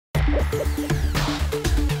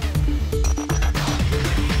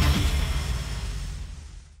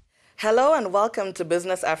Hello and welcome to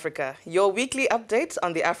Business Africa, your weekly update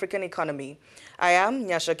on the African economy. I am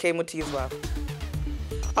Nyashoke Mutizwa.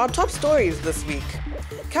 Our top stories this week.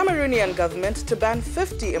 Cameroonian government to ban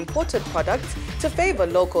 50 imported products to favor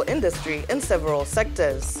local industry in several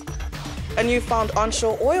sectors. A newfound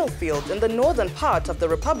onshore oil field in the northern part of the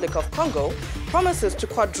Republic of Congo promises to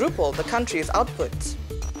quadruple the country's output.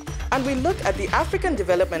 And we look at the African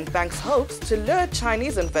Development Bank's hopes to lure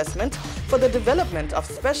Chinese investment for the development of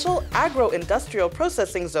special agro-industrial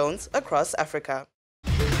processing zones across Africa.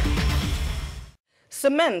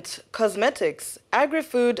 Cement, cosmetics,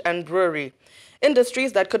 agri-food and brewery,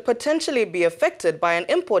 industries that could potentially be affected by an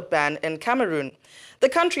import ban in Cameroon. The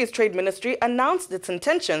country's trade ministry announced its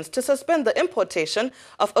intentions to suspend the importation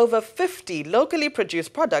of over 50 locally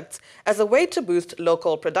produced products as a way to boost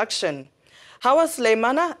local production. Hawa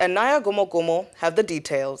Suleimana and Naya Gomo have the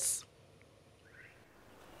details.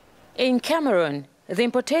 In Cameroon, the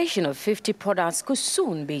importation of 50 products could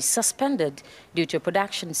soon be suspended due to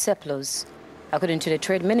production surplus. According to the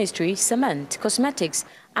Trade Ministry, cement, cosmetics,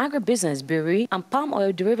 agribusiness, brewery and palm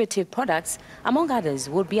oil derivative products, among others,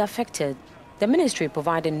 would be affected. The ministry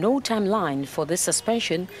provided no timeline for this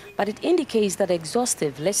suspension, but it indicates that an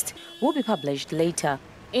exhaustive list will be published later.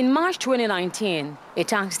 In March 2019,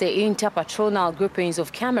 it asked the interpatronal groupings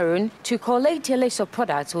of Cameroon to collate a list of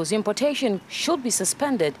products whose importation should be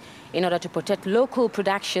suspended in order to protect local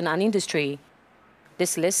production and industry.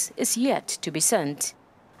 This list is yet to be sent.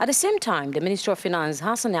 At the same time, the Ministry of Finance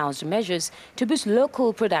has announced measures to boost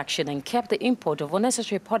local production and kept the import of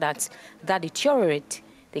unnecessary products that deteriorate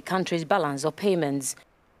the country's balance of payments.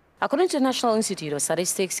 According to the National Institute of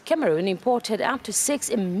Statistics, Cameroon imported up to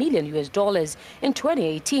 $6 million in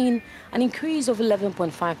 2018, an increase of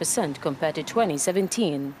 11.5% compared to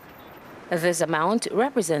 2017. This amount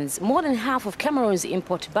represents more than half of Cameroon's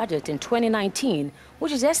import budget in 2019,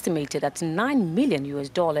 which is estimated at $9 million.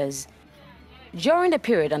 During the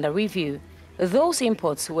period under review, those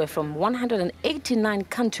imports were from 189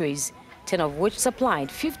 countries, 10 of which supplied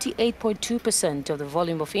 58.2% of the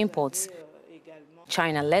volume of imports.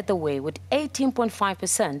 China led the way with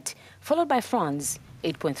 18.5%, followed by France,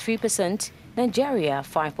 8.3%, Nigeria,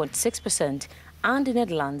 5.6%, and the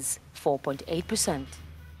Netherlands, 4.8%.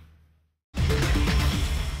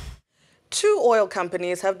 Two oil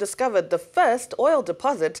companies have discovered the first oil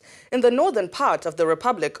deposit in the northern part of the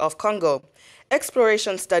Republic of Congo.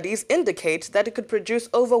 Exploration studies indicate that it could produce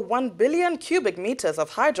over 1 billion cubic meters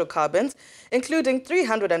of hydrocarbons, including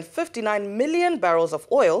 359 million barrels of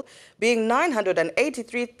oil, being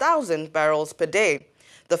 983,000 barrels per day.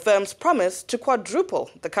 The firms promise to quadruple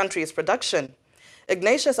the country's production.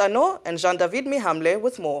 Ignatius Arnaud and Jean-David Mihamle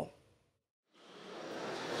with more.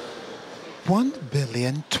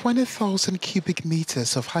 1,020,000 cubic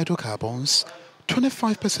meters of hydrocarbons,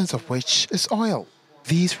 25% of which is oil.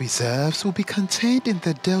 These reserves will be contained in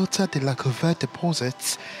the Delta de la Couverte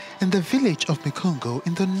deposits in the village of Mikongo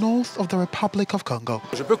in the north of the Republic of Congo.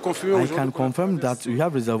 I can confirm that we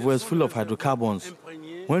have reservoirs full of hydrocarbons.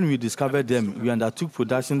 When we discovered them, we undertook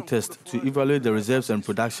production tests to evaluate the reserves and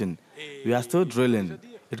production. We are still drilling.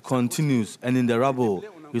 It continues, and in the rubble,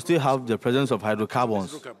 we still have the presence of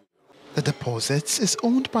hydrocarbons. The deposits is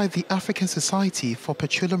owned by the African Society for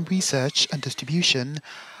Petroleum Research and Distribution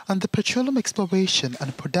and the Petroleum Exploration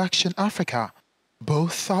and Production Africa.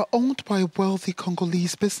 Both are owned by a wealthy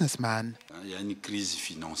Congolese businessman.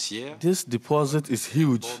 This deposit is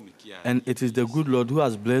huge, and it is the good Lord who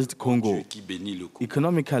has blessed Congo.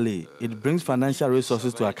 Economically, it brings financial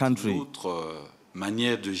resources to our country.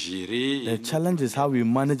 The challenge is how we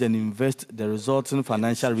manage and invest the resulting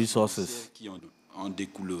financial resources.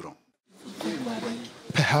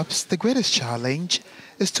 Perhaps the greatest challenge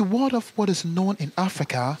is to ward off what is known in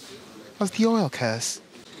Africa as the oil curse.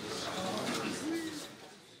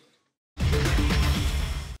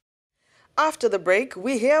 After the break,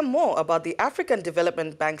 we hear more about the African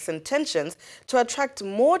Development Bank's intentions to attract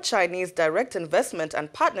more Chinese direct investment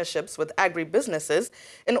and partnerships with agribusinesses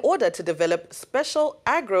in order to develop special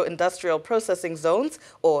agro-industrial processing zones,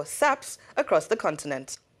 or SAPs, across the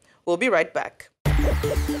continent. We'll be right back.